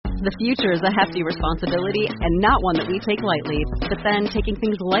The future is a hefty responsibility and not one that we take lightly. But then taking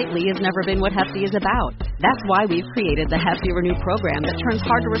things lightly has never been what Hefty is about. That's why we've created the Hefty Renew program that turns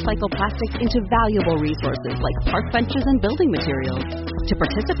hard-to-recycle plastics into valuable resources like park benches and building materials. To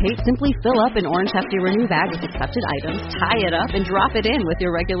participate, simply fill up an orange Hefty Renew bag with accepted items, tie it up, and drop it in with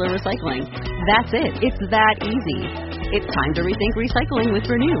your regular recycling. That's it. It's that easy. It's time to rethink recycling with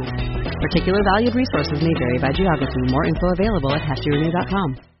Renew. Particular valued resources may vary by geography. More info available at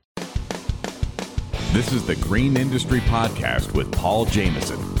heftyrenew.com. This is the Green Industry Podcast with Paul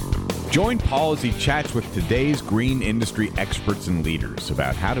Jameson. Join Paul as he chats with today's green industry experts and leaders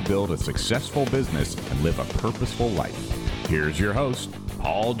about how to build a successful business and live a purposeful life. Here's your host,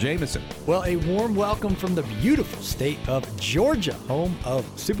 Paul Jameson. Well, a warm welcome from the beautiful state of Georgia, home of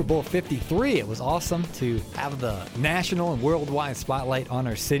Super Bowl 53. It was awesome to have the national and worldwide spotlight on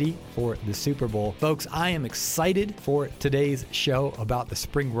our city for the Super Bowl. Folks, I am excited for today's show about the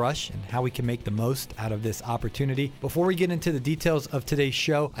spring rush and how we can make the most out of this opportunity. Before we get into the details of today's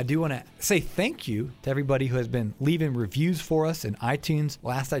show, I do want to say thank you to everybody who has been leaving reviews for us in iTunes.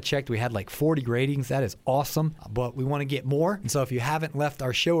 Last I checked, we had like 40 ratings. That is awesome, but we want to get more. And so if you haven't left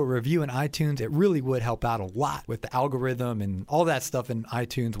our show a review in iTunes, it really would help out a lot with the algorithm and all that stuff in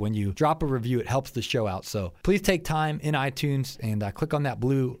iTunes. When you drop a review, it helps the show out. So please take time in iTunes and click on that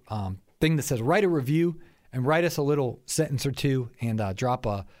blue thing that says write a review and write us a little sentence or two and drop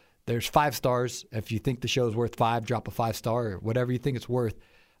there's 5 stars. If you think the show is worth 5, drop a 5-star or whatever you think it's worth.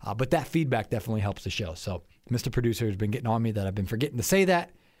 But that feedback definitely helps the show. So Mr. Producer has been getting on me that I've been forgetting to say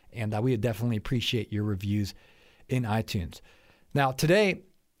that. And we would definitely appreciate your reviews in iTunes. Now, today,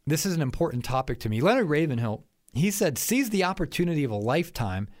 this is an important topic to me. Leonard Ravenhill, he said, seize the opportunity of a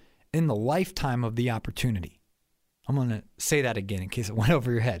lifetime in the lifetime of the opportunity. I'm going to say that again in case it went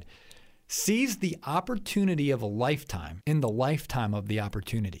over your head. Seize the opportunity of a lifetime in the lifetime of the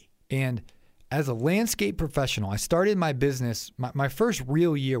opportunity. And as a landscape professional, I started my business, my first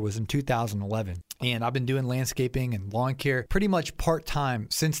real year was in 2011. And I've been doing landscaping and lawn care pretty much part-time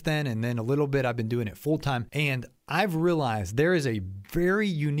since then. And then a little bit, I've been doing it full-time. And I've realized there is a very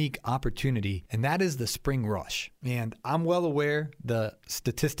unique opportunity, and that is the spring rush. And I'm well aware the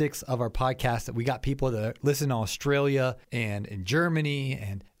statistics of our podcast that we got people that listen in Australia and in Germany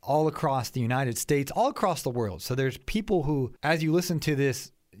and all across the United States, all across the world. So there's people who, as you listen to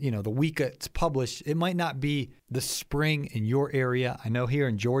this, the week it's published, it might not be the spring in your area. I know here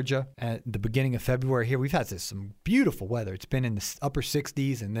in Georgia at the beginning of February here, we've had some beautiful weather. It's been in the upper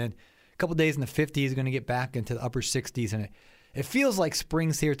 60s and then a couple days in the 50s, going to get back into the upper 60s. And it feels like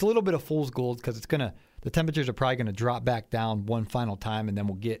spring's here. It's a little bit of fool's gold because the temperatures are probably going to drop back down one final time and then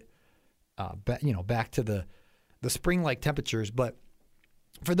we'll get back to the spring-like temperatures. But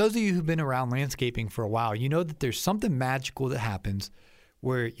for those of you who've been around landscaping for a while, you know that there's something magical that happens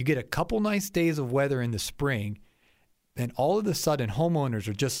where you get a couple nice days of weather in the spring, and all of a sudden homeowners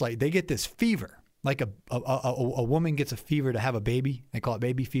are just like, they get this fever, like a woman gets a fever to have a baby. They call it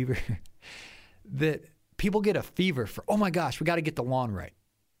baby fever. That people get a fever for, oh my gosh, we got to get the lawn right.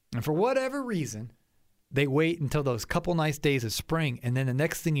 And for whatever reason, they wait until those couple nice days of spring, and then the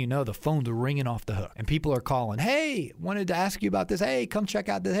next thing you know, the phone's ringing off the hook, and people are calling, hey, wanted to ask you about this. Hey, come check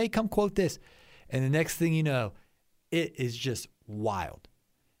out this. Hey, come quote this. And the next thing you know, it is just wild.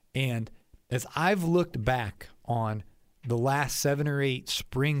 And as I've looked back on the last 7 or 8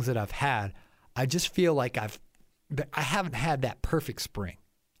 springs that I've had, I just feel like I haven't had that perfect spring.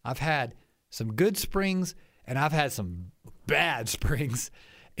 I've had some good springs and I've had some bad springs,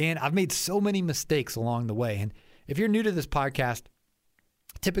 and I've made so many mistakes along the way. And if you're new to this podcast,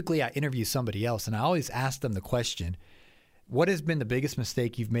 typically I interview somebody else and I always ask them the question, what has been the biggest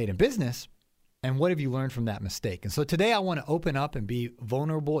mistake you've made in business? And what have you learned from that mistake? And so today I want to open up and be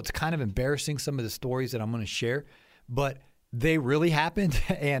vulnerable. It's kind of embarrassing, some of the stories that I'm going to share, but they really happened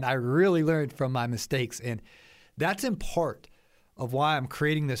and I really learned from my mistakes. And that's in part of why I'm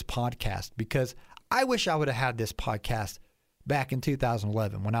creating this podcast, because I wish I would have had this podcast back in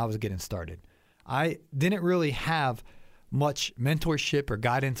 2011 when I was getting started. I didn't really have much mentorship or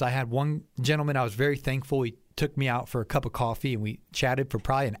guidance. I had one gentleman I was very thankful. He took me out for a cup of coffee and we chatted for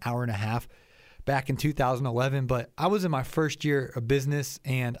probably an hour and a half back in 2011, but I was in my first year of business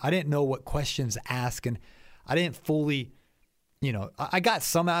and I didn't know what questions to ask, and I didn't fully, I got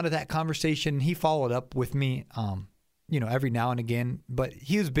some out of that conversation. He followed up with me, every now and again, but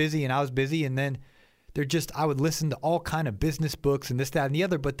he was busy and I was busy, and then I would listen to all kind of business books and this, that, and the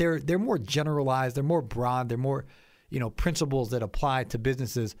other, but they're more generalized, they're more broad, they're more, principles that apply to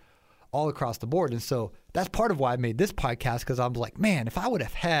businesses all across the board. And so that's part of why I made this podcast, because I was like, man, if I would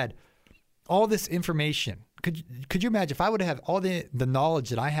have had all this information could you imagine if I would have all the knowledge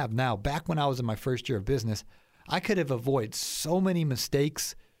that I have now back when I was in my first year of business, I could have avoided so many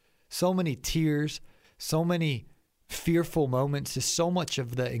mistakes, so many tears, so many fearful moments, just so much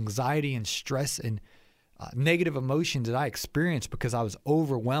of the anxiety and stress and negative emotions that I experienced because I was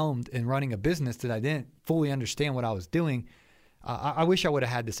overwhelmed in running a business that I didn't fully understand what I was doing. I wish I would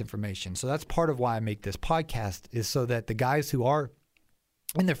have had this information. So that's part of why I make this podcast, is so that the guys who are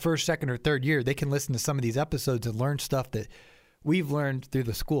in their first, second, or third year, they can listen to some of these episodes and learn stuff that we've learned through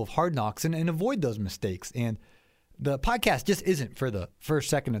the School of Hard Knocks and avoid those mistakes. And the podcast just isn't for the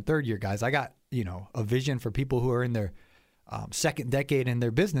first, second, and third year guys. I got, a vision for people who are in their second decade in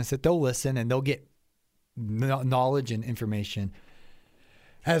their business, that they'll listen and they'll get knowledge and information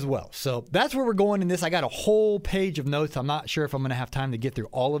as well. So that's where we're going in this. I got a whole page of notes. I'm not sure if I'm going to have time to get through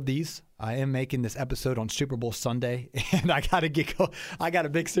all of these. I am making this episode on Super Bowl Sunday, and I got a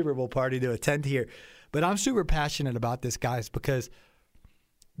big Super Bowl party to attend here. But I'm super passionate about this, guys, because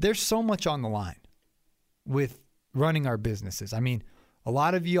there's so much on the line with running our businesses. I mean, a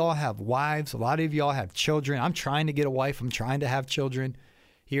lot of y'all have wives. A lot of y'all have children. I'm trying to get a wife. I'm trying to have children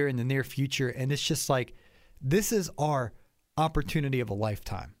here in the near future. And it's just like, this is our opportunity of a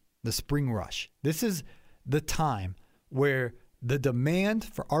lifetime, the spring rush. This is the time where the demand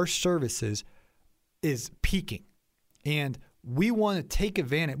for our services is peaking, and we want to take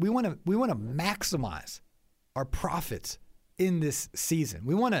advantage. We want to maximize our profits in this season.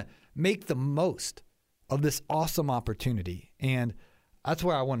 We want to make the most of this awesome opportunity, and that's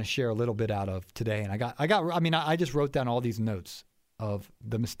where I want to share a little bit out of today. And I just wrote down all these notes of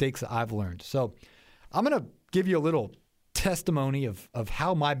the mistakes that I've learned. So I'm going to give you a little testimony of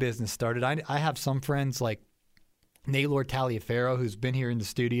how my business started. I have some friends like Naylor Taliaferro, who's been here in the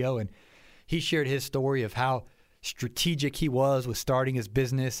studio, and he shared his story of how strategic he was with starting his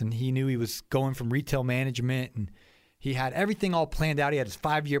business, and he knew he was going from retail management, and he had everything all planned out. He had his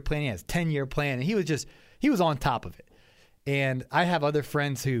 5-year plan, he had his 10-year plan, and he was on top of it. And I have other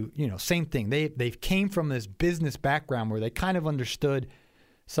friends who, same thing. They came from this business background where they kind of understood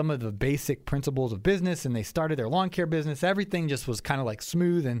some of the basic principles of business, and they started their lawn care business. Everything just was kind of like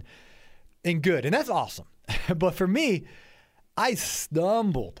smooth and good, and that's awesome. But for me, I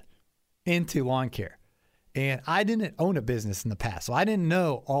stumbled into lawn care, and I didn't own a business in the past, so I didn't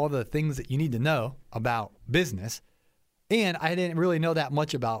know all the things that you need to know about business, and I didn't really know that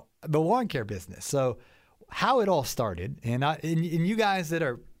much about the lawn care business. So how it all started, and you guys that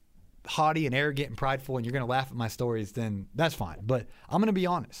are haughty and arrogant and prideful and you're going to laugh at my stories, then that's fine. But I'm going to be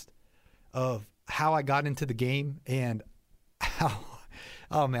honest of how I got into the game and how,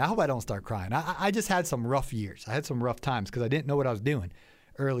 oh man, I hope I don't start crying. I just had some rough years. I had some rough times because I didn't know what I was doing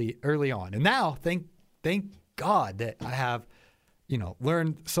early on. And now, thank God that I have,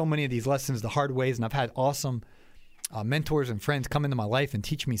 learned so many of these lessons the hard ways, and I've had awesome mentors and friends come into my life and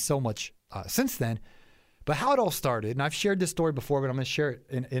teach me so much since then. But how it all started, and I've shared this story before, but I'm going to share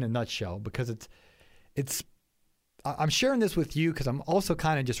it in a nutshell because I'm sharing this with you because I'm also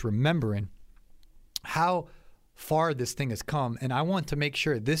kind of just remembering how far this thing has come. And I want to make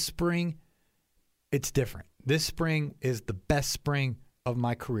sure this spring, it's different. This spring is the best spring of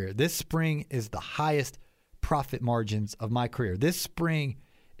my career. This spring is the highest profit margins of my career. This spring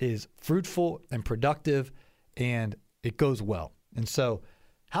is fruitful and productive, and it goes well. And so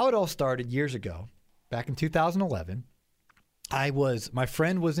how it all started years ago, back in 2011, my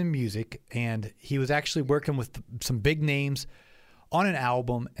friend was in music, and he was actually working with some big names on an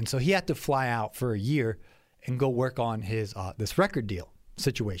album. And so he had to fly out for a year and go work on his this record deal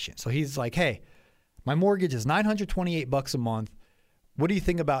situation. So he's like, hey, my mortgage is $928 a month. What do you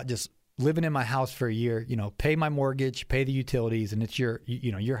think about just living in my house for a year, pay my mortgage, pay the utilities, and it's your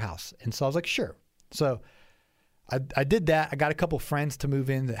house. And so I was like, sure. So I did that. I got a couple friends to move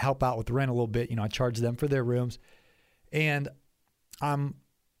in to help out with the rent a little bit. I charged them for their rooms. And I'm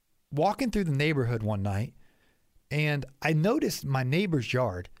walking through the neighborhood one night, and I noticed my neighbor's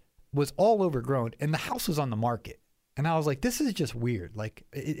yard was all overgrown, and the house was on the market. And I was like, this is just weird. Like,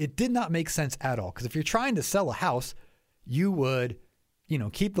 it did not make sense at all. Because if you're trying to sell a house, you would,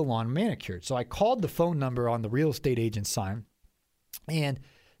 keep the lawn manicured. So I called the phone number on the real estate agent's sign, and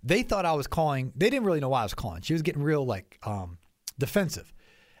they thought I was calling. They didn't really know why I was calling. She was getting real defensive.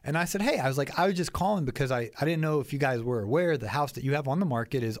 And I said, hey, I was just calling because I didn't know if you guys were aware the house that you have on the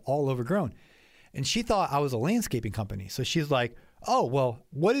market is all overgrown. And she thought I was a landscaping company. So she's like, oh, well,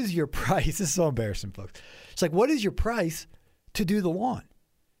 what is your price? This is so embarrassing, folks. She's like, what is your price to do the lawn?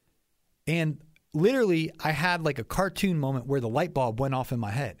 And literally, I had like a cartoon moment where the light bulb went off in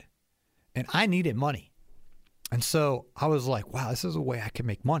my head, and I needed money. And so I was like, wow, this is a way I can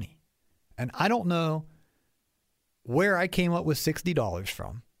make money. And I don't know where I came up with $60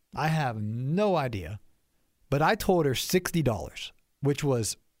 from, I have no idea. But I told her $60, which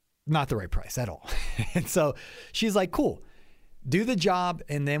was not the right price at all. And so she's like, cool, do the job,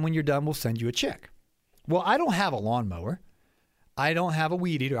 and then when you're done, we'll send you a check. Well, I don't have a lawnmower. I don't have a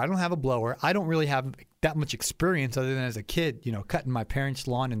weed eater. I don't have a blower. I don't really have that much experience other than as a kid, cutting my parents'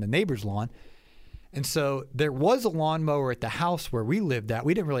 lawn and the neighbor's lawn. And so there was a lawnmower at the house where we lived at.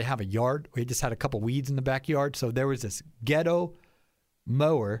 We didn't really have a yard. We just had a couple weeds in the backyard. So there was this ghetto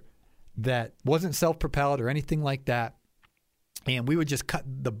mower that wasn't self-propelled or anything like that. And we would just cut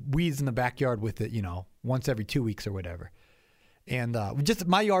the weeds in the backyard with it, once every 2 weeks or whatever. And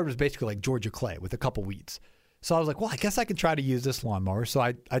my yard was basically like Georgia clay with a couple weeds. So I was like, well, I guess I could try to use this lawnmower. So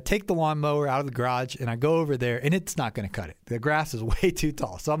I take the lawnmower out of the garage and I go over there, and it's not going to cut it. The grass is way too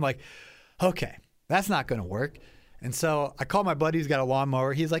tall. So I'm like, okay, that's not going to work. And so I call my buddy who's got a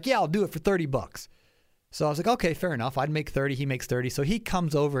lawnmower. He's like, yeah, I'll do it for $30. So I was like, okay, fair enough. I'd make 30. He makes 30. So he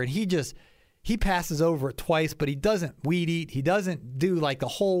comes over and he passes over it twice, but he doesn't weed eat. He doesn't do like the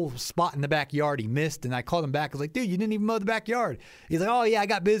whole spot in the backyard he missed. And I called him back. I was like, dude, you didn't even mow the backyard. He's like, oh, yeah, I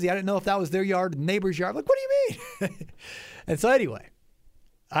got busy. I didn't know if that was their yard, the neighbor's yard. I'm like, what do you mean? And so anyway,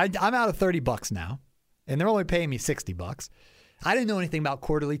 I'm out of $30 now, and they're only paying me $60. I didn't know anything about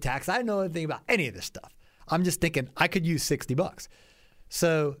quarterly tax. I didn't know anything about any of this stuff. I'm just thinking I could use $60.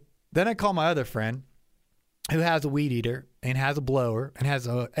 So then I call my other friend who has a weed eater and has a blower and has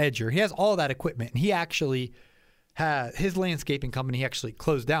an edger. He has all that equipment, and he actually had his landscaping company. He actually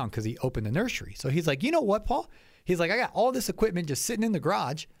closed down because he opened a nursery. So he's like, you know what, Paul? He's like, I got all this equipment just sitting in the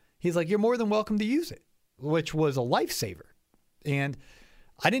garage. He's like, you're more than welcome to use it, which was a lifesaver. And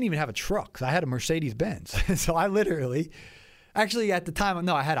I didn't even have a truck because I had a Mercedes-Benz. So I literally, actually at the time,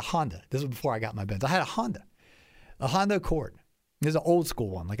 no, I had a Honda. This was before I got my Benz. I had a Honda Accord. It was an old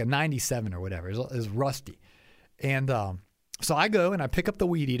school one, like a 97 or whatever. It was rusty. And so I go and I pick up the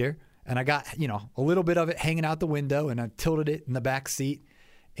weed eater, and I got, a little bit of it hanging out the window, and I tilted it in the back seat.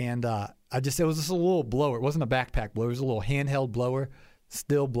 And it was just a little blower. It wasn't a backpack blower. It was a little handheld blower,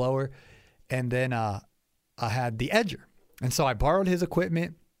 still blower. And then I had the edger. And so I borrowed his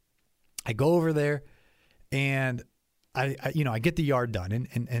equipment. I go over there, and I get the yard done.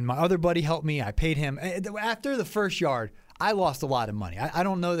 And my other buddy helped me. I paid him. After the first yard, I lost a lot of money. I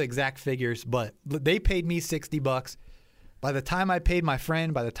don't know the exact figures, but they paid me $60. By the time I paid my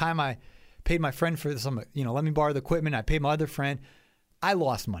friend, for some, let me borrow the equipment, I paid my other friend, I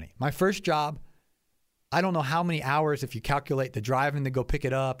lost money. My first job, I don't know how many hours if you calculate the driving to go pick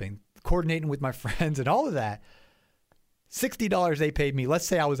it up and coordinating with my friends and all of that. $60 they paid me. Let's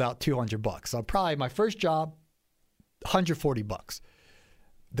say I was out $200. So probably my first job, $140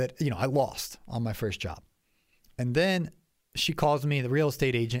 that, I lost on my first job. And then she calls me, the real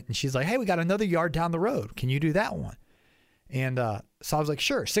estate agent, and she's like, hey, we got another yard down the road. Can you do that one? And so I was like,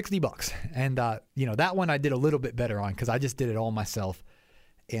 sure, $60. And, that one I did a little bit better on because I just did it all myself.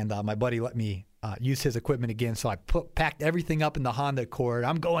 And my buddy let me use his equipment again. So I packed everything up in the Honda Accord.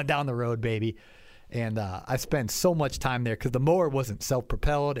 I'm going down the road, baby. And I spent so much time there because the mower wasn't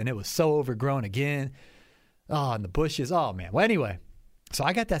self-propelled, and it was so overgrown again. Oh, and the bushes. Oh, man. Well, anyway, so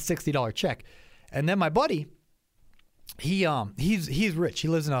I got that $60 check. And then my buddy, he's rich. He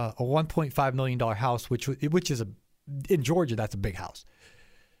lives in a $1.5 million house, which is in Georgia, that's a big house.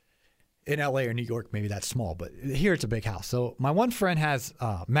 In LA or New York, maybe that's small, but here it's a big house. So my one friend has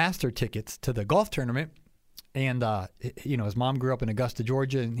master tickets to the golf tournament, and his mom grew up in Augusta,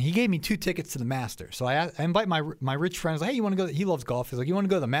 Georgia, and he gave me 2 tickets to the Masters. So I invite my rich friends. Like, hey, you want to go? He loves golf. He's like, you want to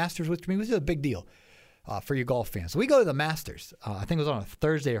go to the Masters with me? This is a big deal for you golf fans. So we go to the Masters. I think it was on a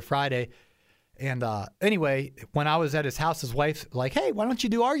Thursday or Friday. And anyway, when I was at his house, his wife's like, hey, why don't you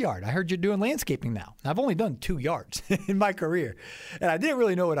do our yard? I heard you're doing landscaping now. I've only done 2 yards in my career, and I didn't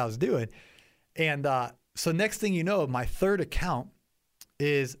really know what I was doing. And so next thing you know, my third account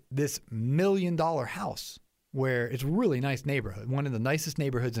is this $1 million house where it's a really nice neighborhood, one of the nicest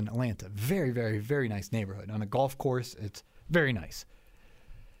neighborhoods in Atlanta. Very, very, very nice neighborhood. On a golf course, it's very nice.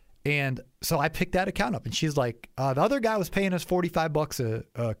 And so I picked that account up, and she's like, the other guy was paying us $45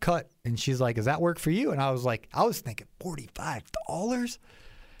 a cut. And she's like, does that work for you? And I was like, I was thinking $45.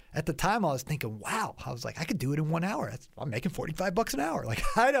 At the time, I was thinking, wow. I was like, I could do it in 1 hour. I'm making $45 an hour. Like,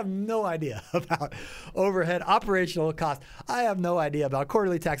 I have no idea about overhead, operational costs. I have no idea about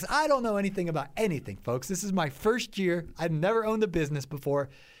quarterly taxes. I don't know anything about anything, folks. This is my first year. I've never owned a business before,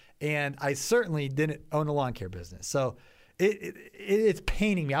 and I certainly didn't own a lawn care business. So it's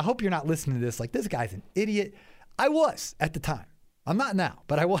paining me. I hope you're not listening to this like, this guy's an idiot. I was at the time. I'm not now,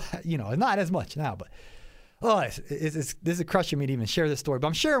 but I was, not as much now. But this is crushing me to even share this story, but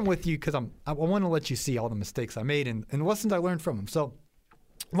I'm sharing with you because I want to let you see all the mistakes I made and lessons I learned from them. So,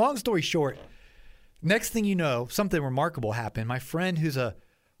 long story short, next thing you know, something remarkable happened. My friend, who's a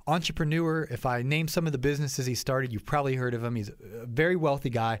entrepreneur, if I name some of the businesses he started, you've probably heard of him. He's a very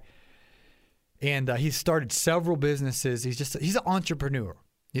wealthy guy, and he's started several businesses. He's an entrepreneur.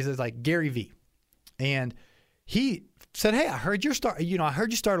 He's like Gary Vee, and he said, "Hey, I heard you start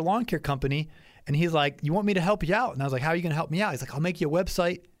a lawn care company." And he's like, "You want me to help you out?" And I was like, "How are you going to help me out?" He's like, "I'll make you a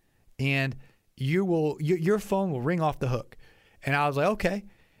website, and your phone will ring off the hook." And I was like, "Okay."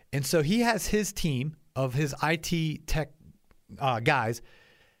 And so he has his team of his IT tech guys,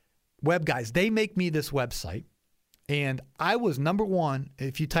 web guys. They make me this website, and I was number one.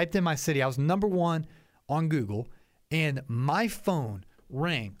 If you typed in my city, I was number one on Google, and my phone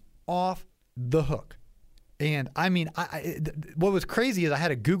rang off the hook. And I mean, what was crazy is I had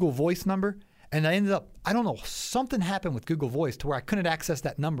a Google Voice number. And I ended up, I don't know, something happened with Google Voice to where I couldn't access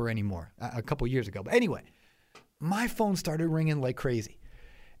that number anymore a couple years ago. But anyway, my phone started ringing like crazy.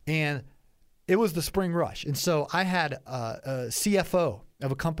 And it was the spring rush. And so I had a CFO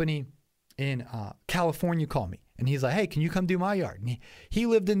of a company in California call me. And he's like, "Hey, can you come do my yard?" And he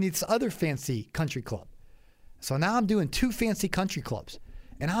lived in this other fancy country club. So now I'm doing 2 fancy country clubs.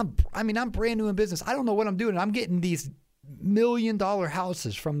 And I'm brand new in business. I don't know what I'm doing. I'm getting these $1 million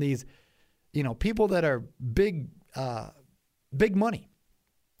houses from these people that are big money.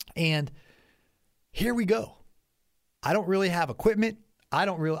 And here we go. I don't really have equipment. I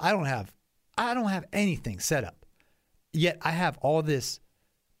don't have anything set up. Yet I have all this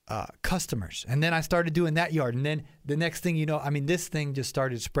customers. And then I started doing that yard. And then the next thing you know, this thing just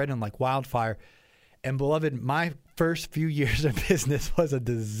started spreading like wildfire. And beloved, my first few years of business was a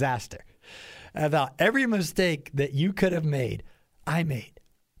disaster. About every mistake that you could have made, I made.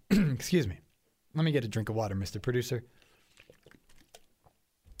 Excuse me. Let me get a drink of water, Mr. Producer.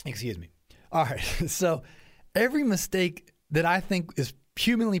 Excuse me. All right. So every mistake that I think is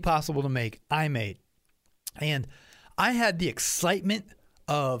humanly possible to make, I made. And I had the excitement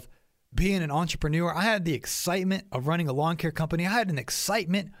of being an entrepreneur. I had the excitement of running a lawn care company. I had an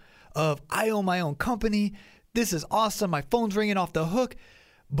excitement of I own my own company. This is awesome. My phone's ringing off the hook.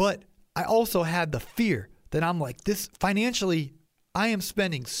 But I also had the fear that I'm like, this financially, I am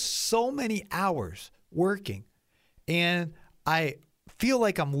spending so many hours working, and I feel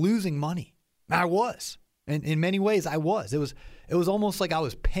like I'm losing money. I was. And in many ways, I was. It was almost like I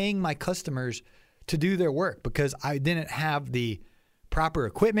was paying my customers to do their work because I didn't have the proper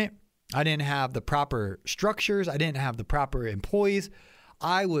equipment. I didn't have the proper structures. I didn't have the proper employees.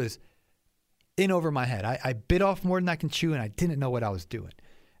 I was in over my head. I bit off more than I can chew, and I didn't know what I was doing.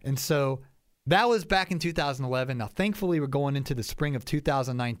 And so that was back in 2011. Now, thankfully, we're going into the spring of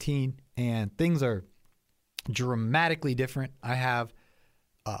 2019, and things are dramatically different. I have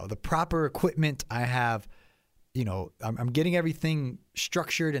the proper equipment. I have, I'm getting everything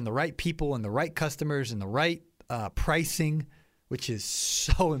structured and the right people and the right customers and the right pricing, which is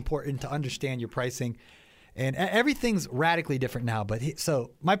so important to understand your pricing. And everything's radically different now. But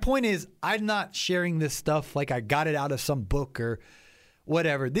so my point is, I'm not sharing this stuff like I got it out of some book or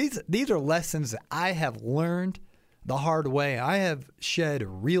whatever. These are lessons that I have learned the hard way. I have shed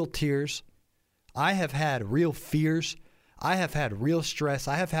real tears. I have had real fears. I have had real stress.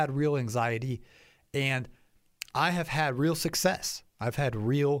 I have had real anxiety. And I have had real success. I've had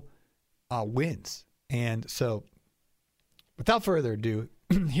real wins. And so without further ado,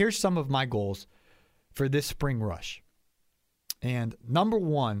 here's some of my goals for this spring rush. And number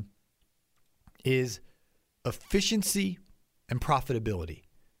one is efficiency and profitability.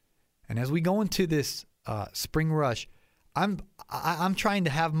 And as we go into this spring rush, I'm trying to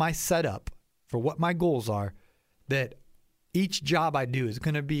have my setup for what my goals are, that each job I do is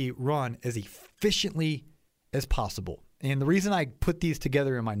going to be run as efficiently as possible. And the reason I put these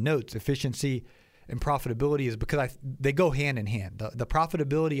together in my notes, efficiency and profitability, is because they go hand in hand. The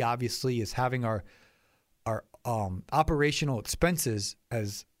profitability obviously is having our operational expenses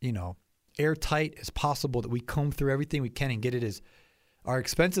as airtight as possible, that we comb through everything we can and get it as our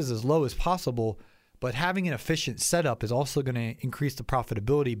expenses as low as possible. But having an efficient setup is also going to increase the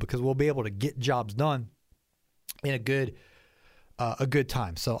profitability because we'll be able to get jobs done in a good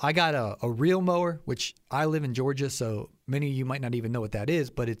time. So I got a reel mower, which I live in Georgia, so many of you might not even know what that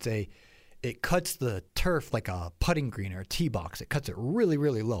is, but it cuts the turf like a putting green or a tee box. It cuts it really,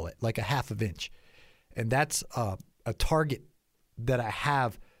 really low, at like a half of inch. And that's a target that I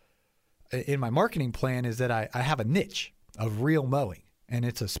have in my marketing plan, is that I have a niche of reel mowing. And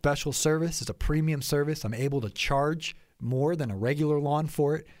it's a special service. It's a premium service. I'm able to charge more than a regular lawn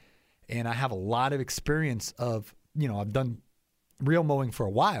for it. and I have a lot of experience of, I've done real mowing for a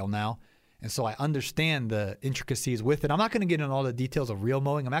while now, and so I understand the intricacies with it. I'm not going to get into all the details of real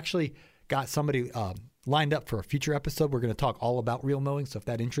mowing. I'm actually got somebody lined up for a future episode. We're going to talk all about real mowing, so if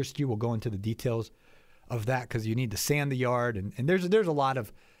that interests you, we'll go into the details of that, because you need to sand the yard, and there's a lot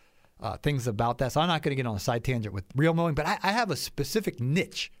of things about that. So I'm not going to get on a side tangent with real mowing, but I have a specific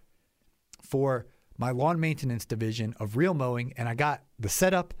niche for my lawn maintenance division of real mowing, and I got the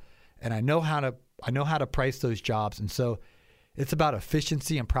setup, and I know how to price those jobs, and so it's about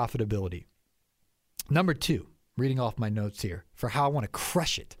efficiency and profitability. Number 2, reading off my notes here for how I want to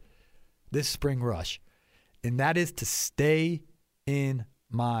crush it this spring rush, and that is to stay in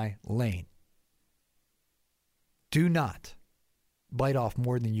my lane. Do not bite off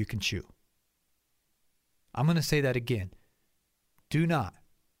more than you can chew. I'm going to say that again. Do not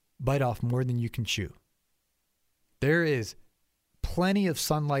bite off more than you can chew. There is plenty of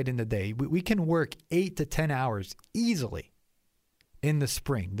sunlight in the day. We can work 8 to 10 hours easily in the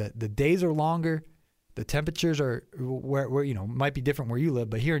spring. The days are longer. The temperatures are where might be different where you live,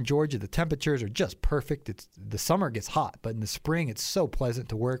 but here in Georgia, the temperatures are just perfect. The summer gets hot, but in the spring, it's so pleasant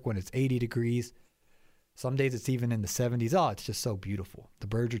to work when it's 80 degrees. Some days it's even in the 70s. Oh, it's just so beautiful. The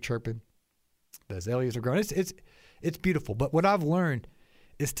birds are chirping. The azaleas are growing. It's beautiful. But what I've learned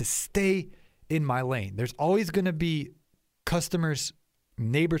is to stay in my lane. There's always going to be customers,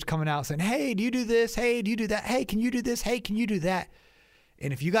 neighbors coming out saying, hey, do you do this? Hey, do you do that? Hey, can you do this? Hey, can you do that?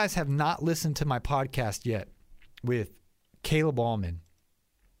 And if you guys have not listened to my podcast yet with Caleb Allman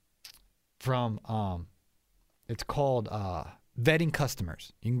from, it's called Vetting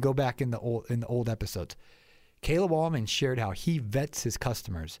Customers. You can go back in the old episodes. Caleb Allman shared how he vets his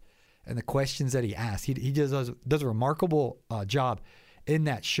customers and the questions that he asks. He does a remarkable job in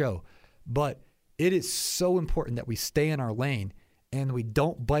that show. But it is so important that we stay in our lane and we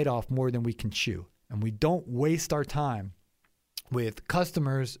don't bite off more than we can chew. And we don't waste our time with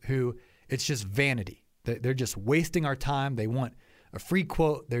customers who it's just vanity. They're just wasting our time. They want a free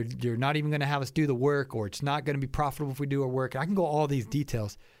quote. You're not even going to have us do the work, or it's not going to be profitable if we do our work. I can go all these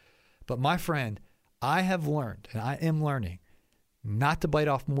details. But my friend, I have learned, and I am learning, not to bite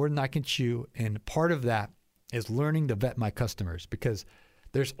off more than I can chew. And part of that is learning to vet my customers, because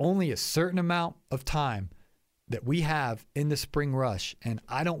there's only a certain amount of time that we have in the spring rush, and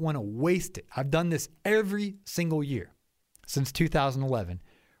I don't want to waste it. I've done this every single year since 2011,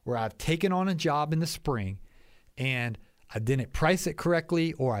 where I've taken on a job in the spring and I didn't price it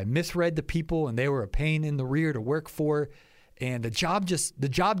correctly, or I misread the people and they were a pain in the rear to work for, and the job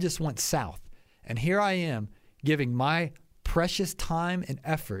just went south. And here I am giving my precious time and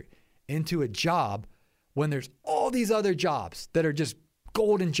effort into a job when there's all these other jobs that are just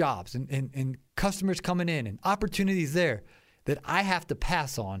golden jobs and customers coming in and opportunities there that I have to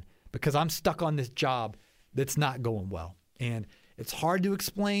pass on because I'm stuck on this job that's not going well. And it's hard to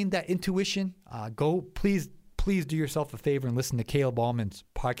explain that intuition. Please do yourself a favor and listen to Caleb Allman's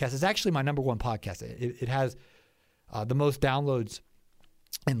podcast. It's actually my number one podcast. It has the most downloads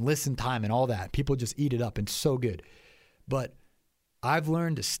and listen time and all that. People just eat it up, and it's so good. But I've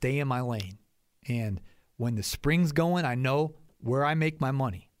learned to stay in my lane. And when the spring's going, I know where I make my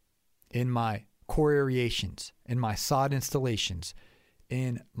money: in my core aerations, in my sod installations,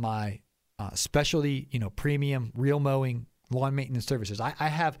 in my specialty, premium real mowing lawn maintenance services. I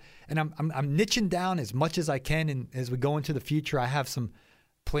have, and I'm niching down as much as I can. And as we go into the future, I have some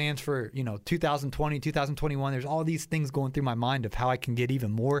plans for 2020, 2021. There's all these things going through my mind of how I can get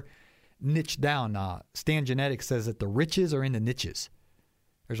even more niche down. Stan Genetics says that the riches are in the niches.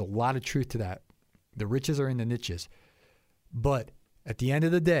 There's a lot of truth to that. The riches are in the niches. But at the end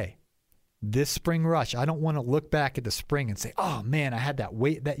of the day, this spring rush, I don't want to look back at the spring and say, oh man, I had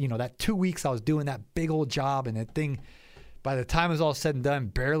that 2 weeks I was doing that big old job, and that thing, by the time it was all said and done,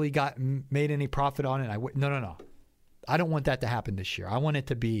 barely made any profit on it. No. I don't want that to happen this year. I want it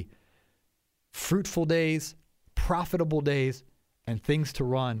to be fruitful days, profitable days, and things to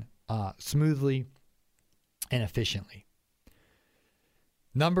run smoothly and efficiently.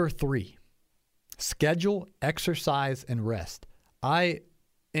 Number 3, schedule, exercise, and rest. I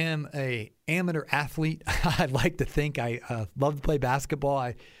am an amateur athlete. I like to think I love to play basketball.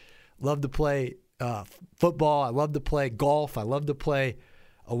 I love to play football. I love to play golf. I love to play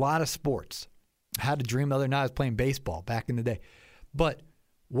a lot of sports. I had a dream the other night. I was playing baseball back in the day. But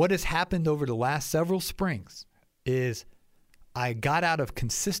what has happened over the last several springs is I got out of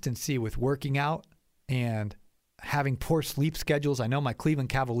consistency with working out and having poor sleep schedules. I know my Cleveland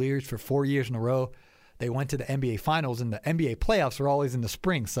Cavaliers for 4 years in a row, they went to the NBA Finals, and the NBA playoffs are always in the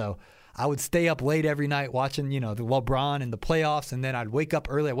spring. So I would stay up late every night watching, the LeBron and the playoffs, and then I'd wake up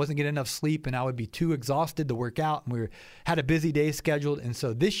early. I wasn't getting enough sleep, and I would be too exhausted to work out, and had a busy day scheduled. And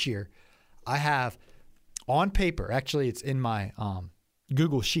so this year, I have on paper, actually it's in my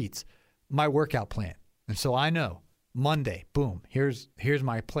Google Sheets, my workout plan. And so I know Monday, boom, here's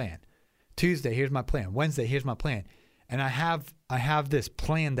my plan. Tuesday, here's my plan. Wednesday, here's my plan. And I have this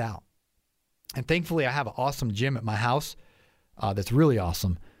planned out. And thankfully, I have an awesome gym at my house that's really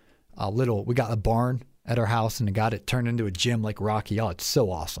awesome. We got a barn at our house, and I got it turned into a gym like Rocky. Oh, it's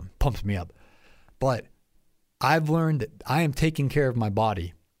so awesome. Pumps me up. But I've learned that I am taking care of my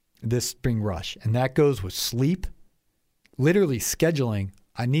body this spring rush, and that goes with sleep, literally scheduling.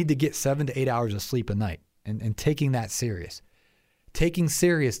 I need to get 7 to 8 hours of sleep a night, and taking that serious. Taking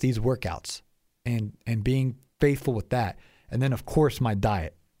serious these workouts and being faithful with that. And then, of course, my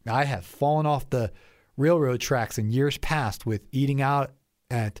diet. I have fallen off the railroad tracks in years past with eating out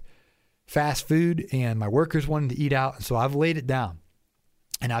at fast food, and my workers wanted to eat out. And so I've laid it down.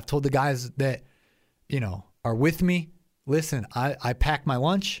 And I've told the guys that, are with me, listen, I pack my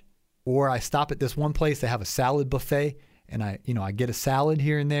lunch, or I stop at this one place. They have a salad buffet, and I get a salad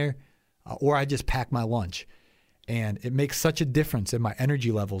here and there, or I just pack my lunch. And it makes such a difference in my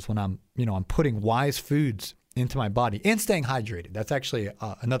energy levels when I'm putting wise foods into my body and staying hydrated. That's actually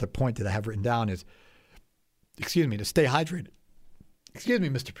another point that I have written down is, to stay hydrated. Excuse me,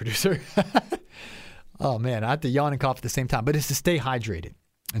 Mr. Producer. Oh man, I have to yawn and cough at the same time, but it's to stay hydrated.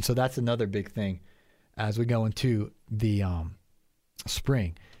 And so that's another big thing as we go into the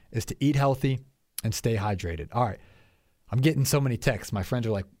spring, is to eat healthy and stay hydrated. All right. I'm getting so many texts. My friends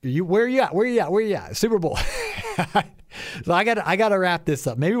are like, where are you at? Where are you at? Super Bowl. So I got to wrap this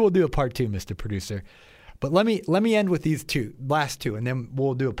up. Maybe we'll do a part 2, Mr. Producer. But let me end with these last two, and then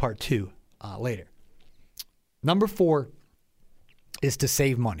we'll do a part 2 later. Number 4 is to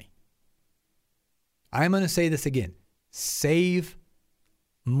save money. I'm going to say this again. Save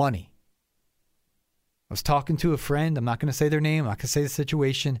money. I was talking to a friend. I'm not going to say their name. I'm not going to say the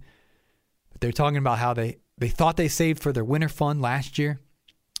situation. But they're talking about how they thought they saved for their winter fund last year.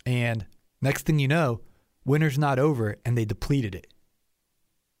 And next thing you know, winter's not over, and they depleted it.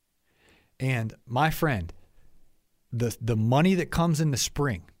 And my friend, the money that comes in the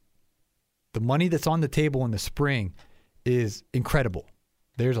spring, the money that's on the table in the spring is incredible.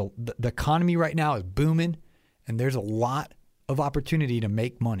 The economy right now is booming, and there's a lot of opportunity to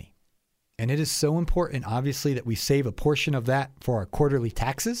make money. And it is so important, obviously, that we save a portion of that for our quarterly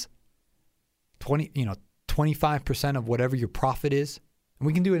taxes. 25% of whatever your profit is. And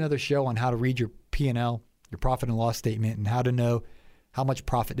we can do another show on how to read your P&L, your profit and loss statement, and how to know how much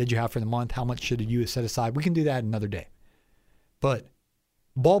profit did you have for the month, how much should you set aside. We can do that another day. But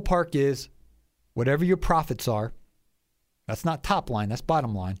ballpark is whatever your profits are, that's not top line, that's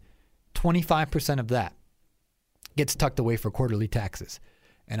bottom line, 25% of that gets tucked away for quarterly taxes.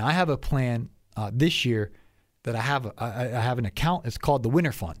 And I have a plan this year that I have an account. It's called the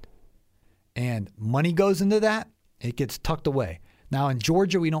Winter Fund. And money goes into that, it gets tucked away. Now in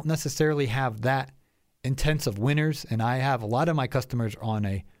Georgia, we don't necessarily have that intensive winters, and I have a lot of my customers on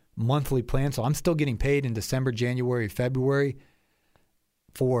a monthly plan, so I'm still getting paid in December, January, February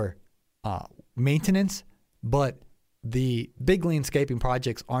for maintenance, but the big landscaping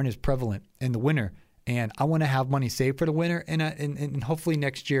projects aren't as prevalent in the winter, and I want to have money saved for the winter, and hopefully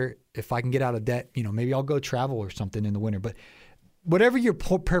next year, if I can get out of debt, maybe I'll go travel or something in the winter. But whatever your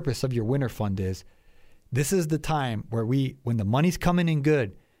purpose of your winter fund is, this is the time where when the money's coming in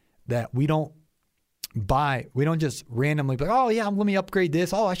good, that we don't just randomly be like, oh yeah, let me upgrade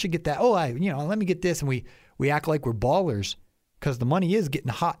this. Oh, I should get that. Oh, let me get this. And we act like we're ballers because the money is getting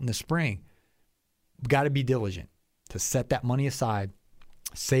hot in the spring. We've got to be diligent to set that money aside,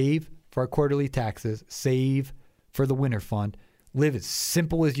 save for our quarterly taxes, save for the winter fund, live as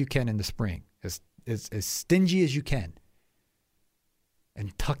simple as you can in the spring, as stingy as you can,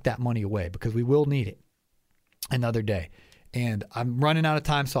 and tuck that money away because we will need it another day. And I'm running out of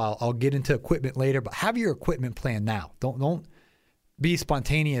time, so I'll get into equipment later. But have your equipment plan now. Don't be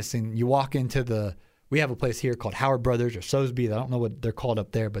spontaneous and you walk into we have a place here called Howard Brothers or Sotheby's. I don't know what they're called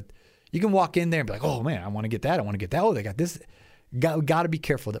up there, but you can walk in there and be like, oh man, I want to get that. I want to get that. Oh, they got this. Got to be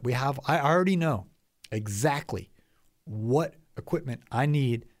careful that I already know exactly what equipment I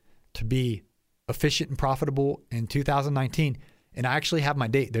need to be efficient and profitable in 2019. And I actually have my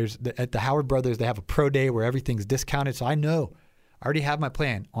date. At the Howard Brothers, they have a pro day where everything's discounted. So I already have my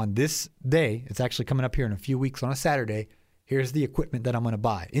plan on this day. It's actually coming up here in a few weeks on a Saturday. Here's the equipment that I'm going to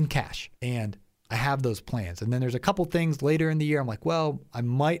buy in cash. And I have those plans. And then there's a couple things later in the year. I'm like, well, I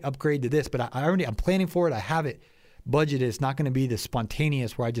might upgrade to this, but I'm planning for it. I have it. budget is not going to be the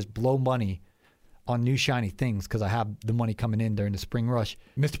spontaneous where I just blow money on new shiny things because I have the money coming in during the spring rush.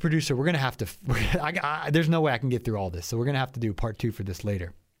 Mr. Producer, we're going to have to, there's no way I can get through all this. So we're going to have to do part 2 for this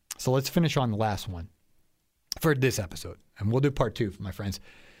later. So let's finish on the last one for this episode. And we'll do part 2, my friends.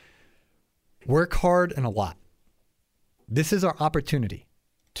 Work hard and a lot. This is our opportunity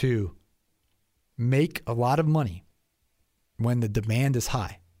to make a lot of money when the demand is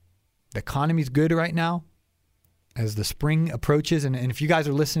high. The economy's good right now as the spring approaches. And if you guys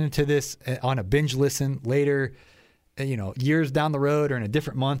are listening to this on a binge listen later, years down the road or in a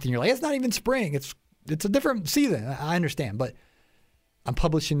different month, and you're like, it's not even spring. It's a different season. I understand. But I'm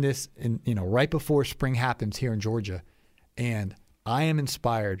publishing this right before spring happens here in Georgia. And I am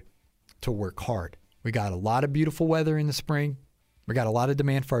inspired to work hard. We got a lot of beautiful weather in the spring. We got a lot of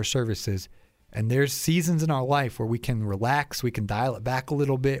demand for our services. And there's seasons in our life where we can relax. We can dial it back a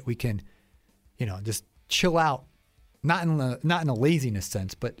little bit. We can, just chill out. Not in a laziness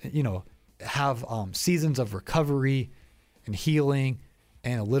sense, but, have seasons of recovery and healing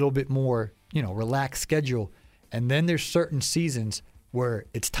and a little bit more, relaxed schedule. And then there's certain seasons where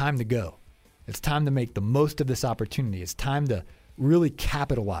it's time to go. It's time to make the most of this opportunity. It's time to really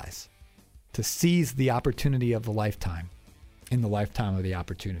capitalize, to seize the opportunity of the lifetime in the lifetime of the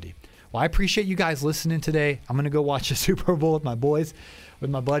opportunity. Well, I appreciate you guys listening today. I'm going to go watch the Super Bowl with my boys, with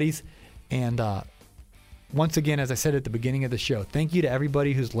my buddies. And once again, as I said at the beginning of the show, thank you to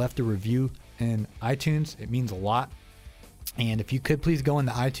everybody who's left a review in iTunes. It means a lot. And if you could please go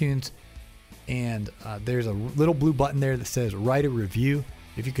into iTunes, and there's a little blue button there that says write a review.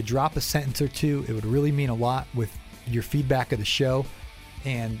 If you could drop a sentence or two, it would really mean a lot with your feedback of the show.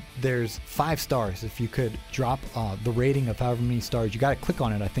 And there's 5 stars. If you could drop the rating of however many stars, you got to click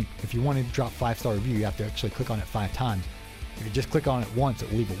on it. I think if you wanted to drop 5-star review, you have to actually click on it 5 times. If you just click on it once, it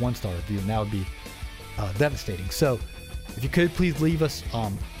will leave a 1-star review, and that would be devastating. So if you could please leave us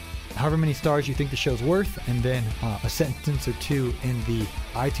however many stars you think the show's worth, and then a sentence or two in the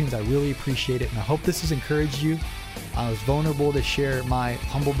iTunes. I really appreciate it, and I hope this has encouraged you. I was vulnerable to share my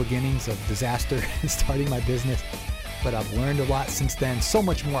humble beginnings of disaster starting my business, but I've learned a lot since then. So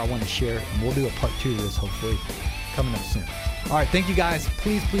much more I want to share, and we'll do a part 2 of this hopefully coming up soon. All right, thank you guys.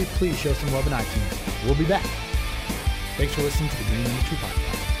 Please show some love in iTunes. We'll be back. Thanks for listening to the Green Industry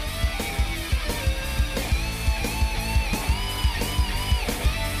Podcast.